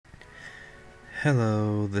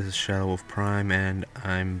Hello, this is ShadowWolfPrime, and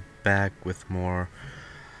I'm back with more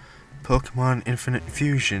Pokemon Infinite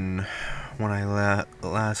Fusion. When I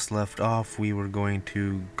last left off, we were going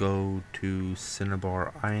to go to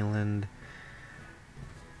Cinnabar Island.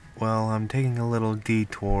 Well, I'm taking a little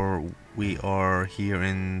detour. We are here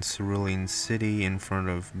in Cerulean City in front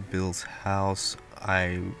of Bill's house.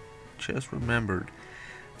 I just remembered.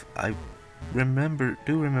 I do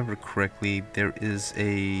remember correctly, there is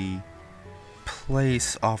a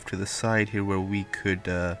place off to the side here where we could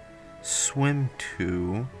swim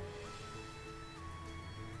to.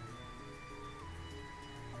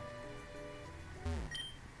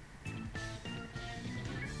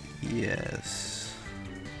 Yes.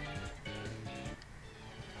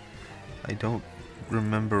 I don't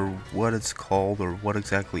remember what it's called or what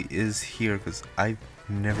exactly is here because I've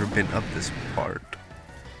never been up this part.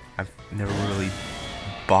 I've never really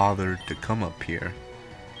bothered to come up here.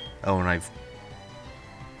 Oh, and I've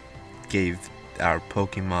gave our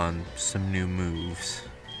Pokemon some new moves.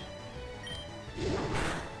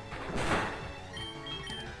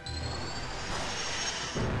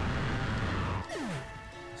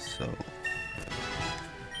 So,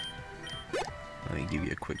 let me give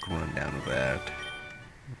you a quick rundown of that.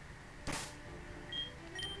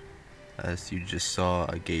 As you just saw,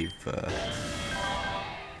 I've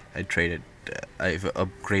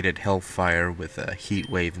upgraded Hellfire with a Heat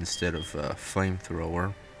Wave instead of a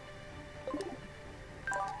Flamethrower.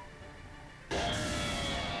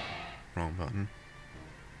 Wrong button.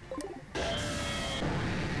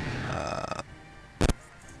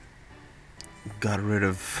 Got rid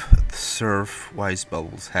of the Surf Wise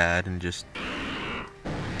Bubbles had and just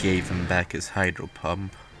gave him back his Hydro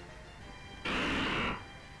Pump.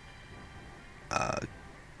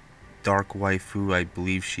 Dark Waifu, I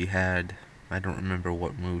believe she had, I don't remember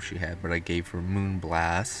what move she had, but I gave her Moon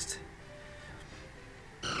Blast.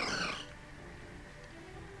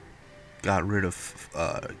 Got rid of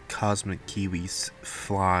Cosmic Kiwi's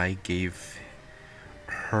Fly, gave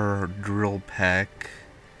her Drill Peck,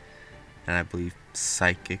 and I believe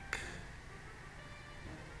Psychic.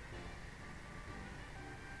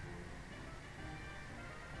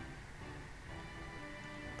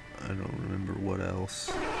 I don't remember what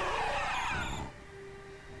else.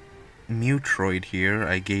 Mutroid here,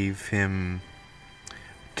 I gave him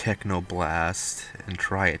Techno Blast and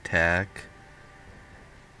Tri Attack.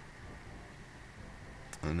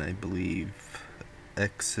 And I believe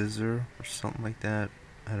X-Scissor or something like that.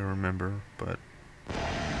 I don't remember, but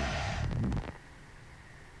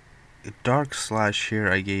Dark Slash here,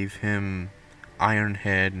 I gave him Iron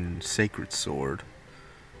Head and Sacred Sword.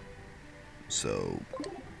 So,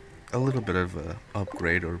 a little bit of a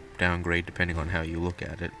upgrade or downgrade depending on how you look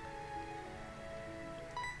at it.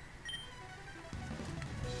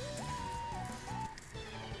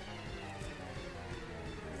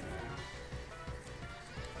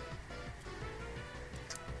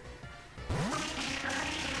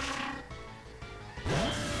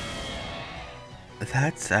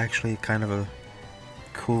 That's actually kind of a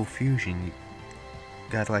cool fusion. You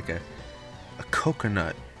got like a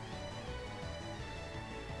coconut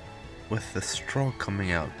with the straw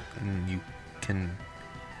coming out, and you can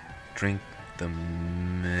drink the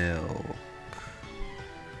milk.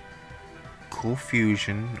 Cool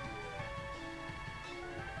fusion,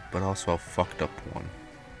 but also a fucked up one.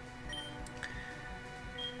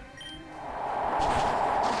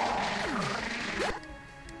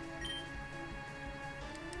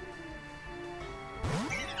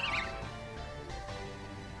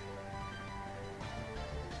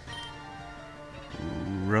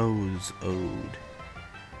 Rose Ode.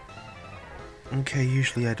 Okay,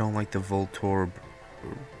 usually I don't like the Voltorb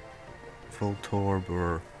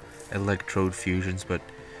or Electrode fusions, but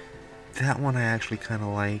that one I actually kind of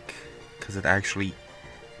like because it actually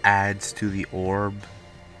adds to the orb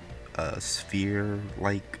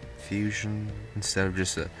sphere-like fusion instead of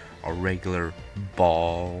just a regular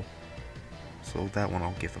ball. So that one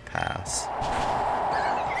I'll give a pass.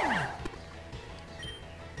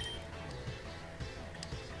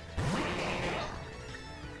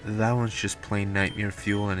 That one's just plain Nightmare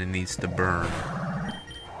Fuel and it needs to burn.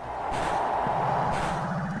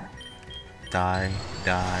 Die,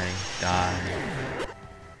 die, die.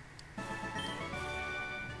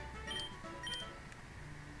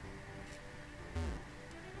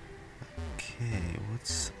 Okay,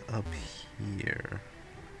 what's up here?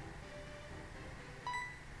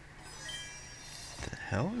 The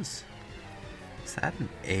hell is that an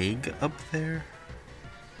egg up there?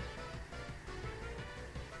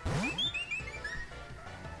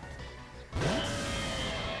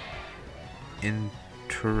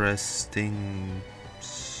 interesting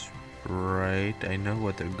sprite. I know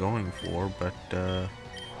what they're going for, but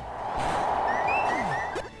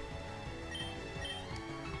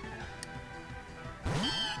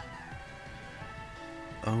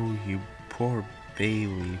oh, you poor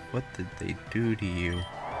Bailey. What did they do to you?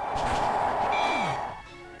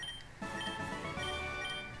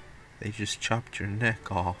 They just chopped your neck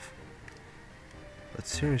off. But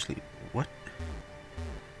seriously, what?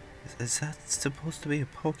 Is that supposed to be a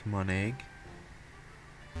Pokemon egg?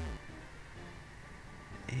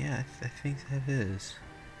 Yeah, I think that is.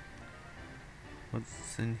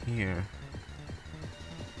 What's in here?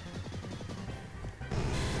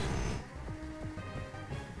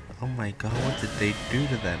 Oh my god, what did they do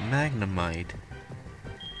to that Magnemite?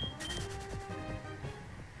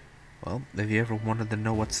 Well, if you ever wanted to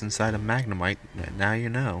know what's inside a Magnemite, now you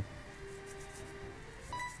know.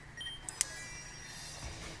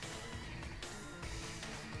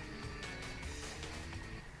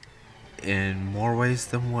 In more ways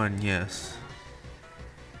than one, yes.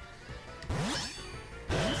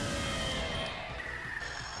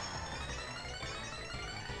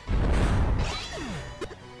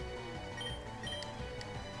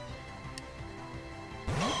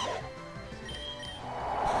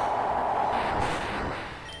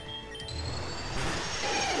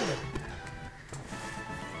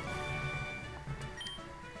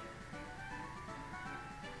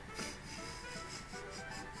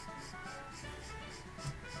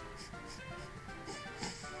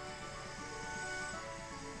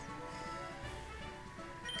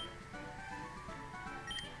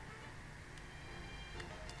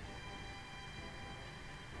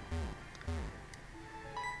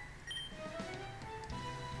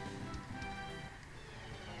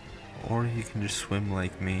 Or you can just swim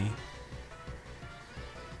like me.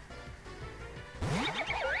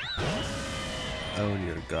 Oh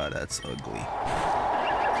dear god, that's ugly.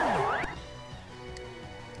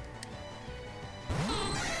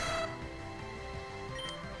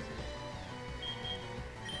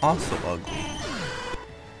 Also ugly.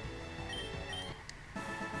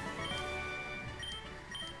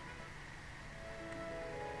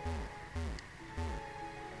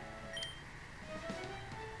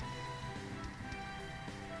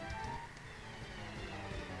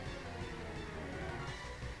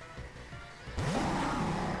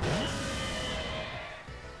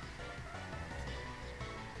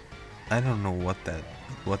 I don't know what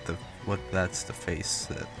that's the face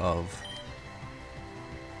of.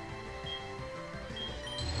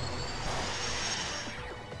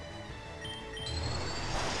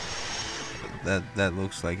 That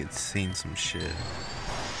looks like it's seen some shit.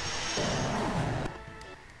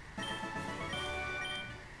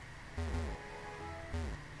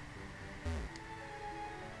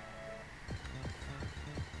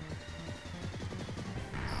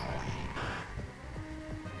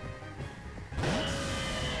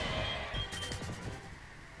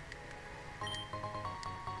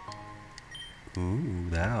 Ooh,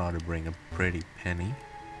 that ought to bring a pretty penny.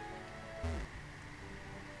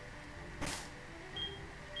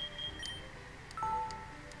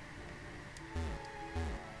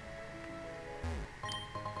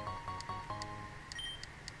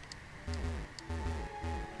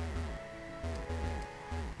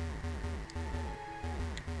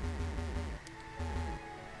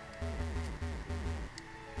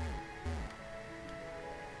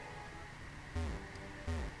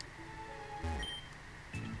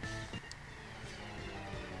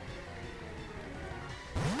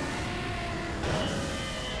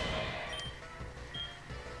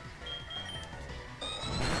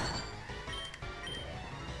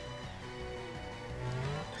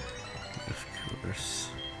 Of course.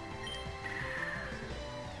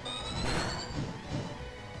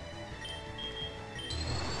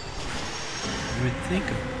 You would think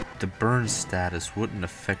the burn status wouldn't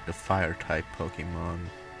affect a fire type Pokemon.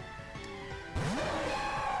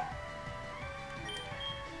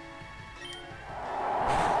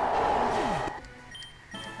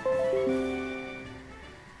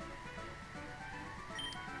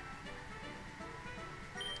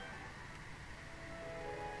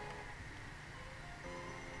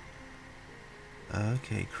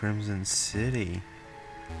 Okay, Crimson City.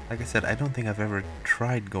 Like I said, I don't think I've ever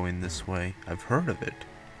tried going this way. I've heard of it,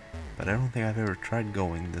 but I don't think I've ever tried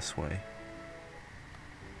going this way.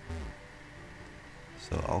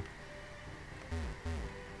 So I'll...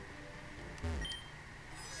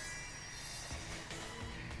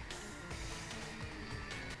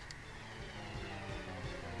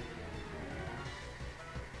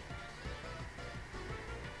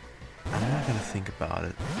 I'm not gonna think about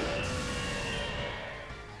it.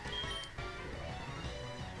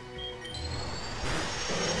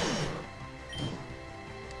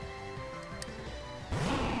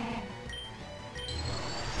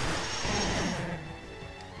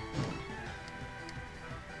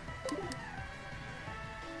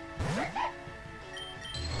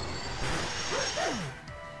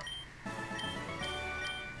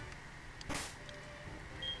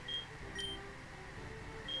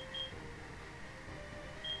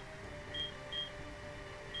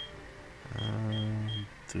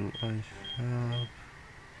 do I have?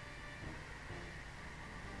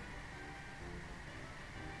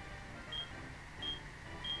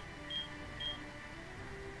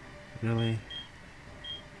 Really?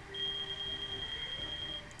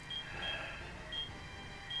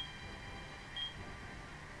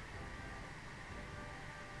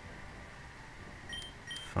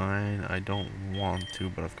 Fine, I don't want to,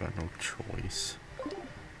 but I've got no choice.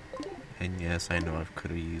 And yes, I know I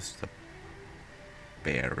could have used the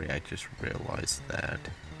berry, I just realized that.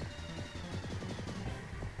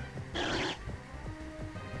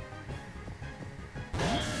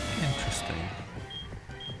 Interesting.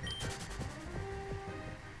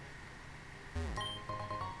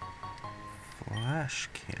 Flash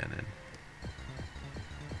cannon.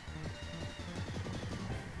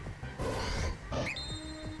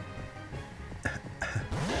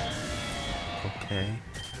 Okay.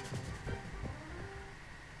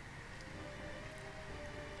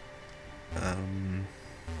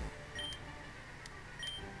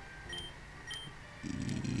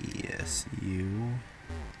 Yes, you.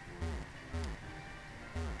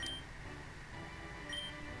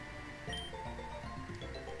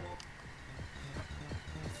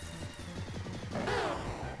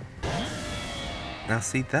 Now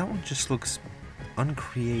see, that one just looks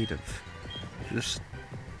uncreative. Just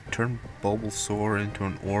turn Bulbasaur into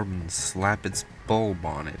an orb and slap its bulb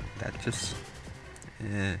on it. That just...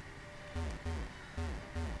 eh.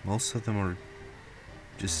 Most of them are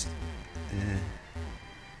just... eh.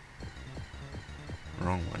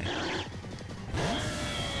 Wrong way.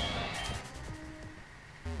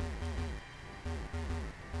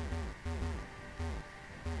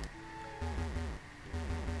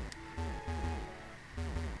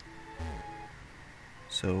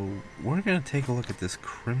 So, we're gonna take a look at this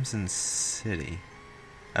Crimson City.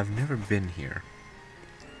 I've never been here.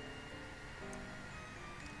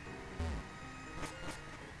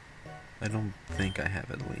 I don't think I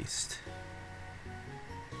have, at least.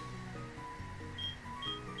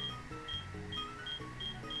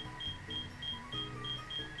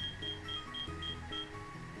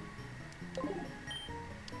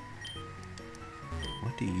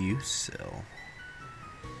 What do you sell?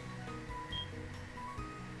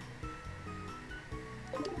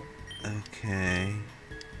 Okay.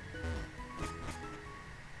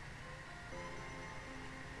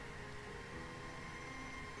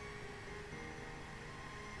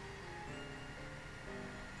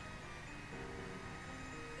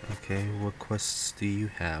 Okay, what quests do you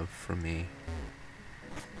have for me?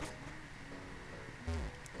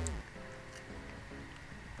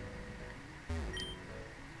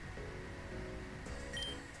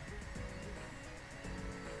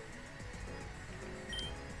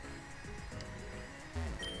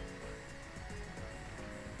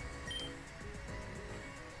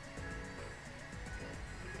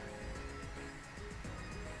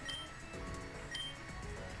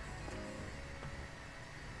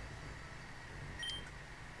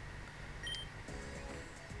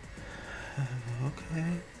 Okay.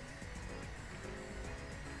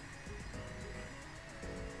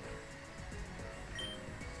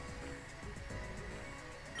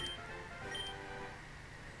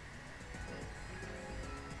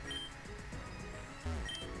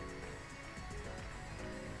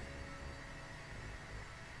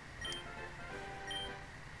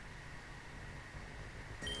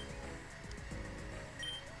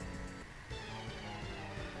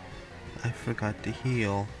 I forgot to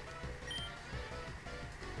heal.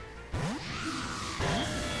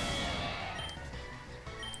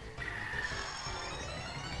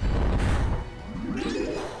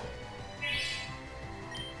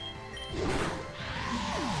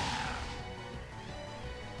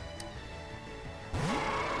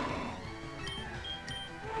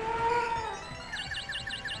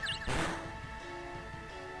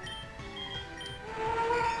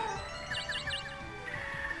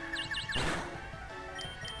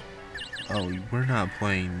 Oh, we're not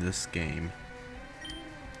playing this game.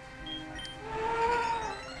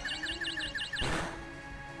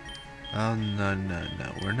 Oh, no, no,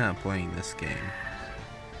 no. We're not playing this game.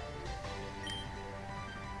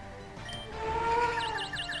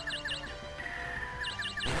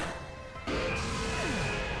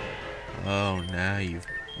 Oh, now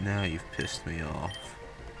you've pissed me off.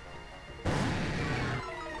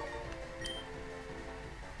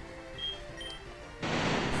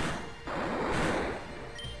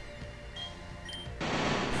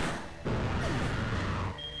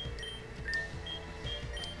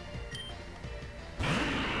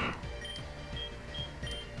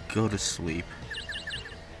 Go to sleep.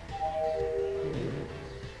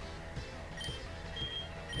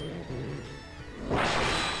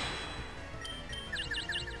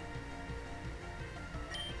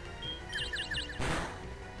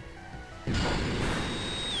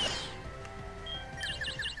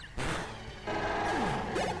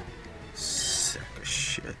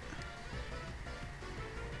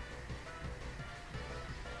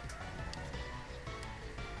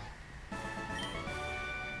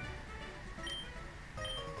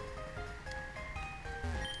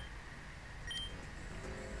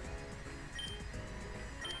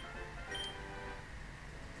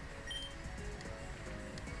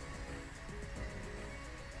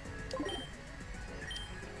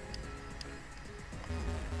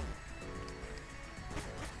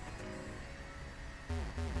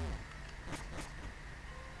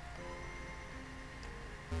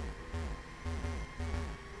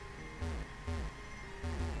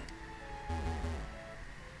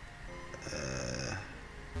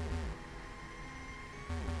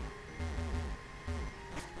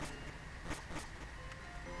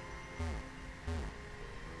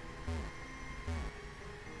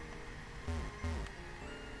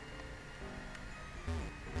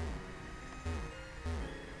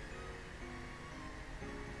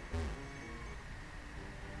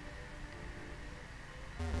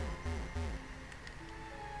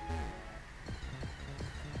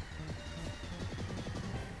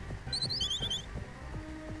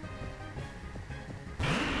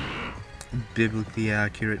 Biblically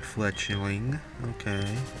accurate fletchling.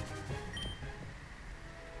 Okay.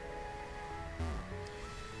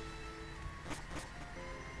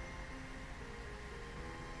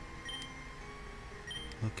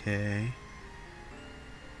 Okay.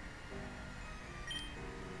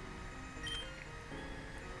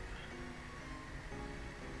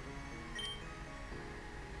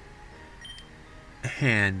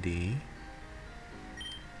 Handy.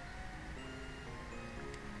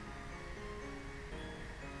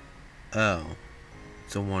 Oh.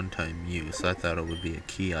 It's a one-time use. I thought it would be a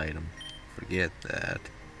key item. Forget that.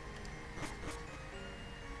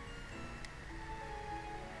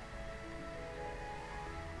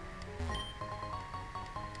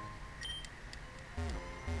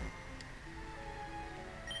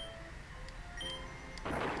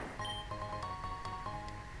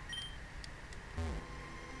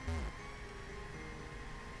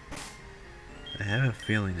 I have a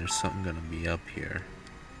feeling there's something gonna be up here.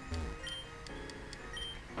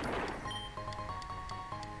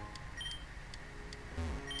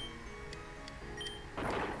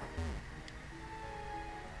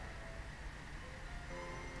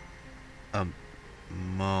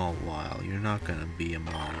 Mawile. You're not gonna be a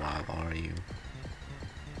Mawile, are you?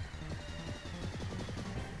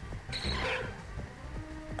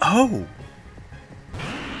 Oh!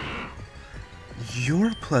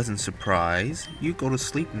 You're a pleasant surprise. You go to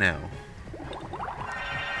sleep now.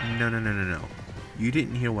 No, no, no, no, no. You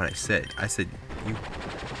didn't hear what I said. I said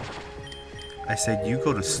you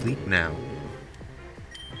go to sleep now.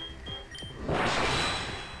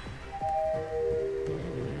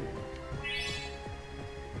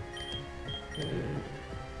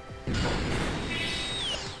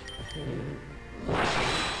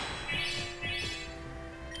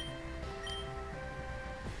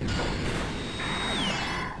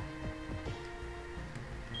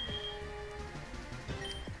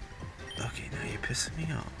 Okay, now you're pissing me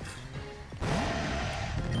off.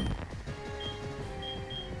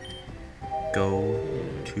 Go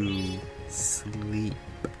to sleep.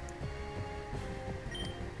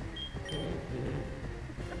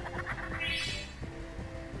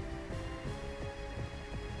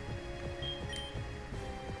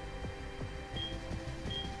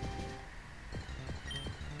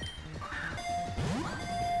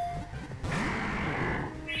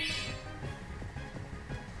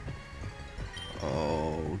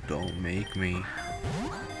 Oh, don't make me.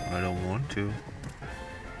 I don't want to.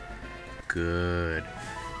 Good.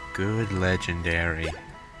 Good legendary.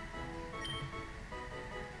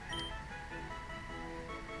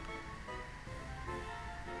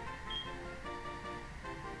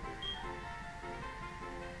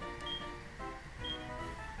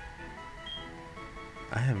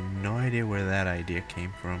 I have no idea where that idea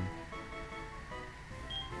came from.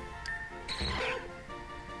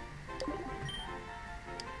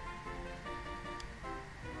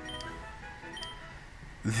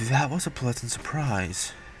 That was a pleasant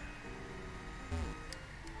surprise.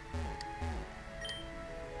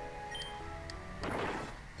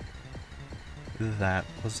 That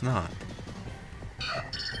was not.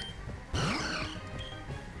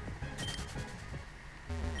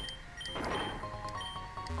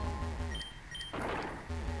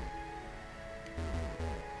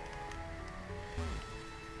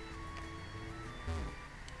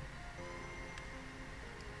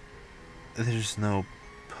 There's no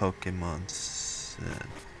Pokemon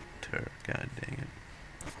Center. God dang it.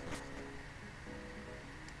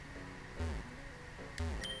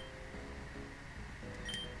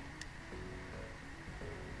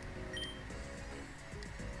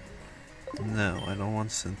 No, I don't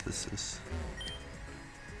want synthesis.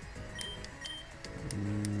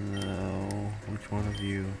 No, which one of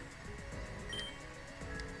you?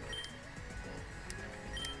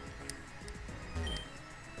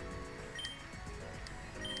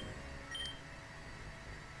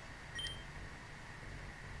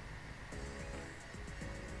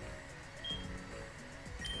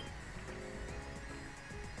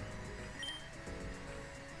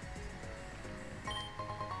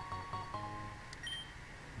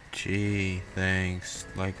 Gee, thanks.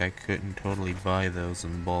 Like I couldn't totally buy those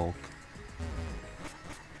in bulk.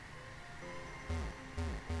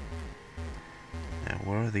 Now,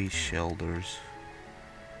 where are these shelters?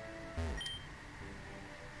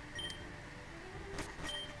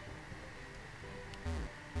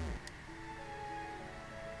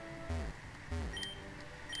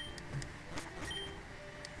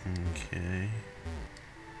 Okay.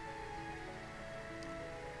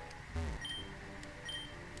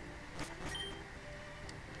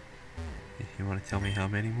 You want to tell me how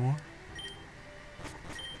many more?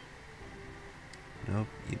 Nope,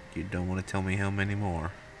 you don't want to tell me how many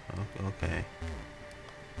more. Okay.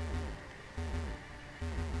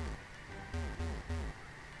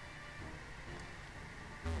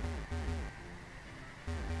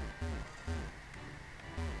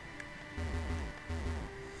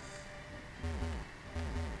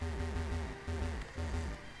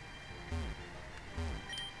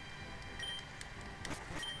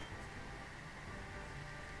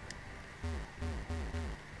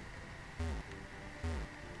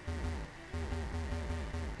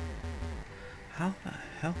 How the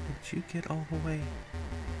hell did you get all the way?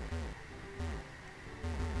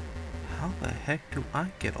 How the heck do I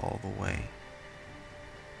get all the way?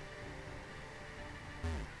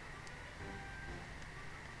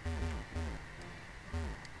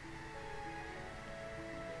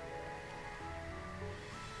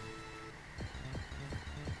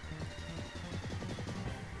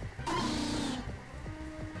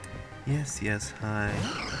 Yes, hi.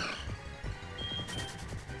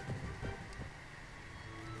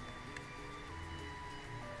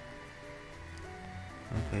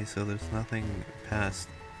 Okay, so there's nothing past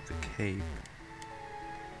the cape.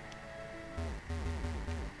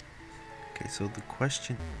 Okay, so the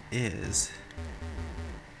question is,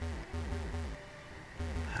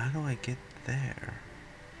 how do I get there?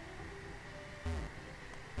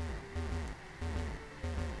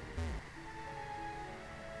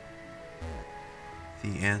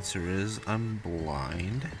 The answer is I'm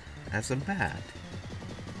blind as a bat.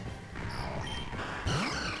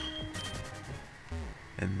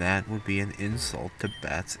 And that would be an insult to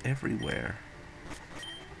bats everywhere.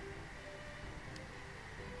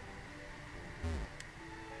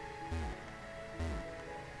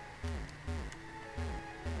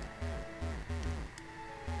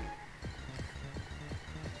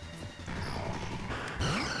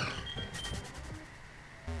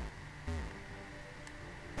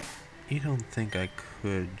 You don't think I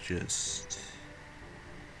could just...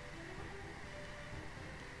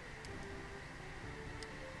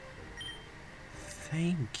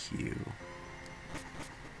 Thank you.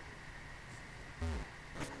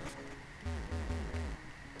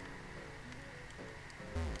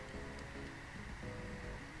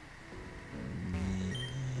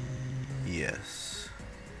 Yes.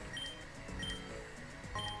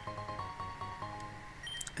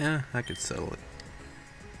 I could settle it.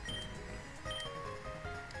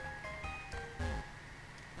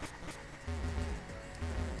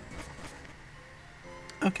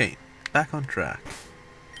 Okay, back on track.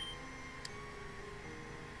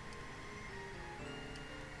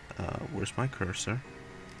 Where's my cursor?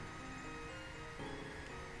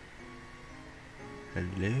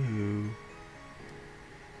 Hello?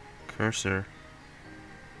 Cursor.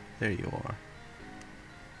 There you are.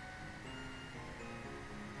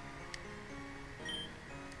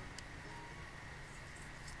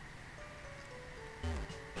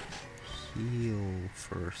 Heal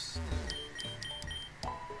first.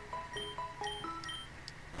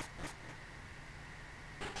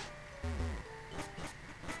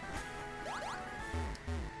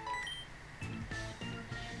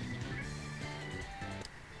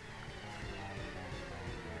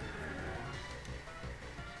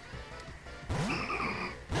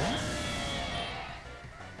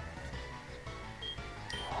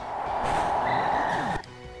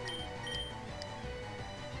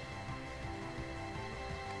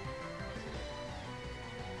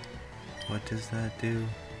 What does that do?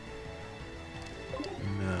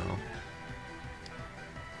 No.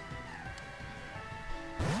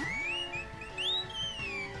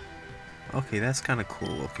 Okay, that's kind of cool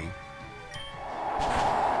looking.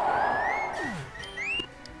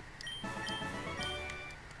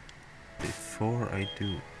 Before I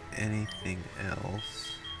do anything else...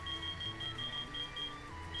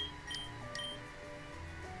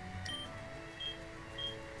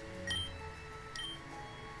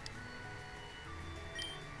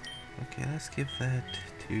 Okay, let's give that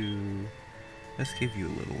to... Let's give you a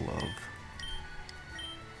little love.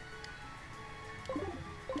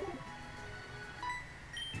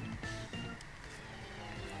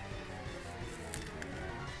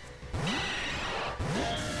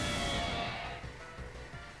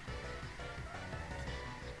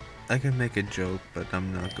 I can make a joke, but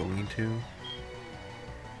I'm not going to.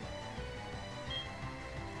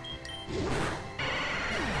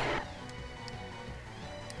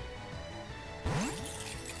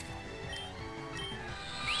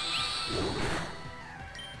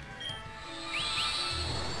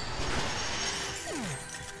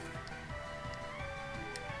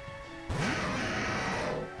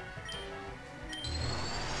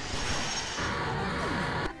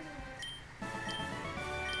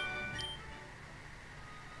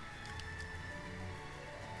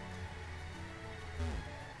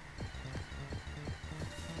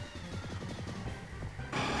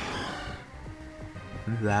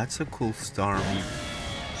 That's a cool Starmie.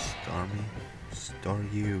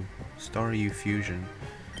 Staryu fusion.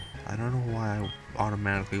 I don't know why I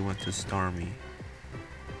automatically went to Starmie.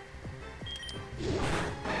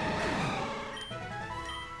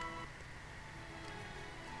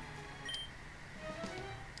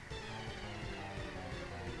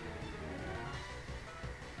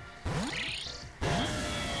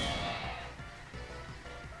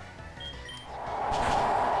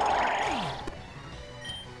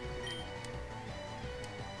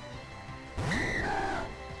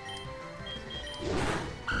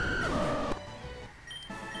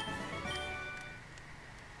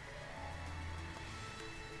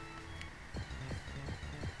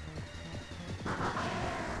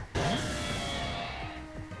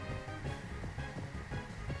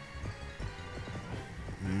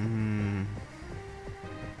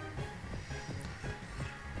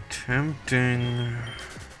 Tempting,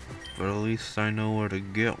 but at least I know where to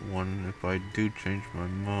get one if I do change my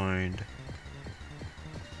mind.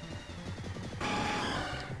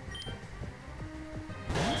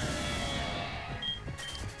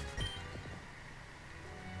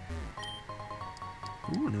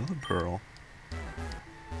 Ooh, another pearl.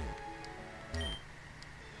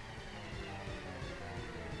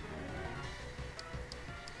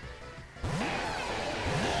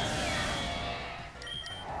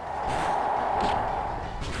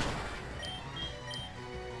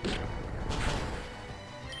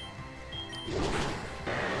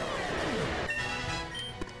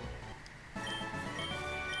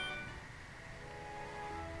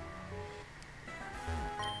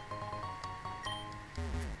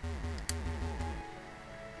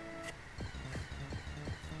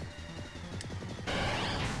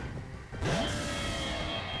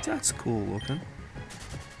 That's cool looking.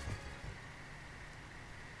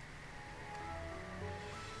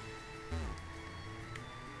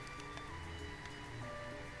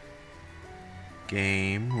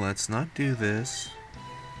 Game, let's not do this.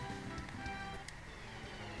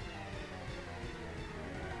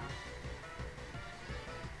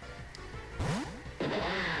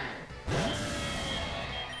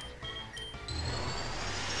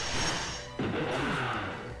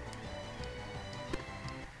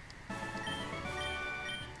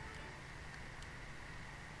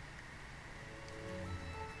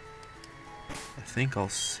 I think I'll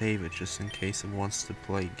save it just in case it wants to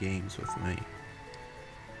play games with me.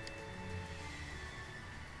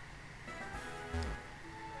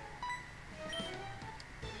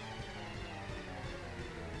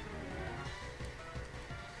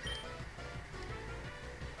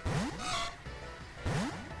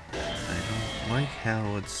 I don't like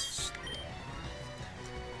how it's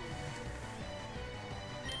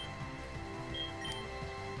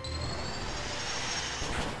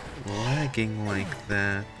lagging like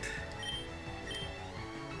that.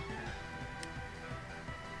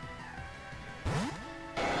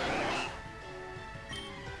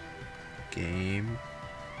 Game.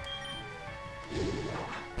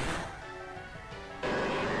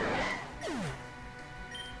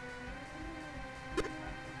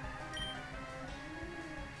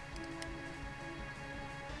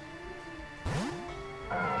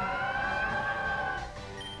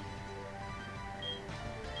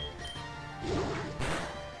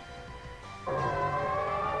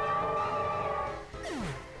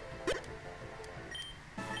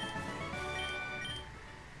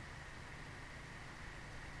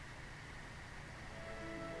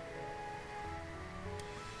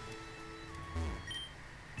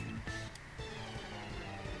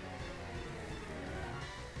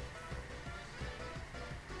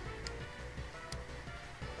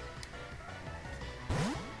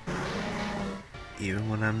 Even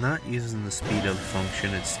when I'm not using the speed up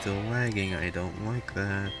function, it's still lagging. I don't like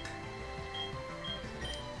that.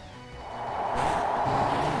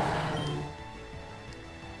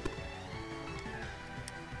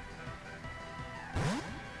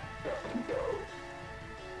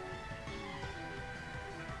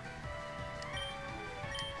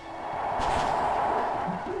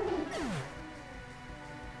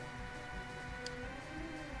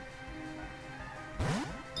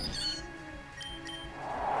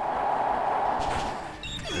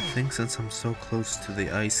 I think since I'm so close to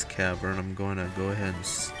the ice cavern, I'm going to go ahead and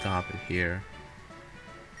stop it here.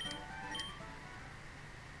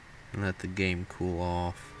 And let the game cool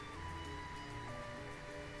off.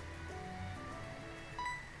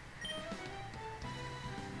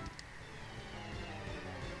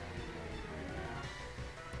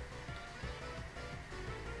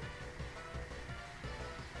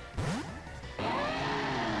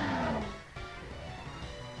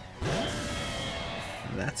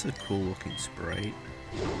 that's a cool looking sprite.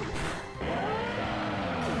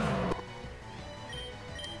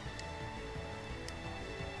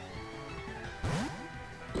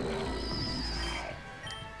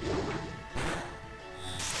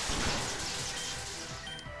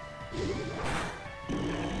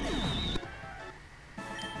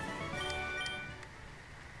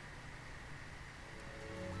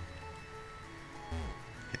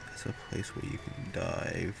 There's a place where you can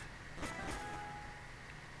dive.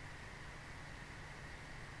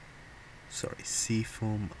 Sorry,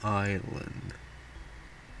 Seafoam Island.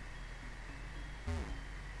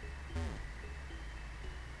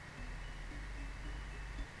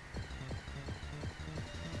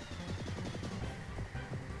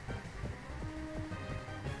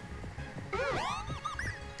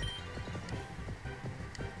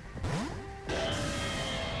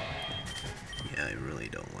 Yeah, I really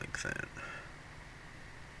don't like that.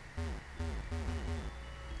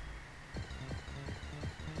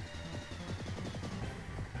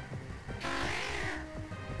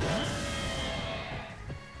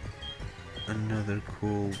 Another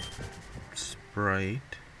cool sprite.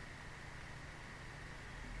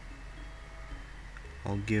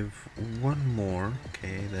 I'll give one more.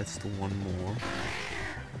 Okay, that's the one more.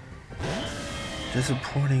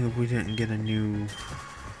 Disappointing if we didn't get a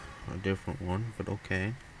different one, but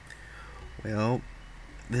okay. Well,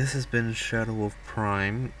 this has been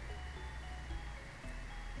ShadowWolfPrime.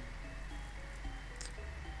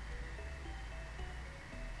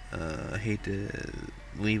 I hate to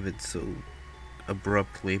leave it so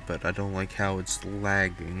abruptly, but I don't like how it's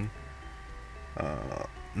lagging.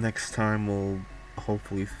 Next time we'll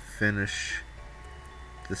hopefully finish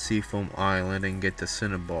the Seafoam Island and get to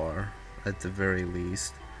Cinnabar at the very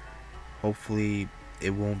least. Hopefully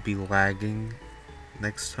it won't be lagging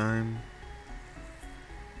next time.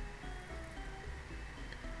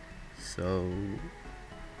 So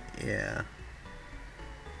yeah.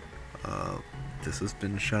 This has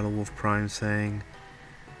been ShadowWolfPrime saying,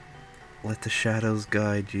 let the shadows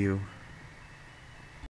guide you.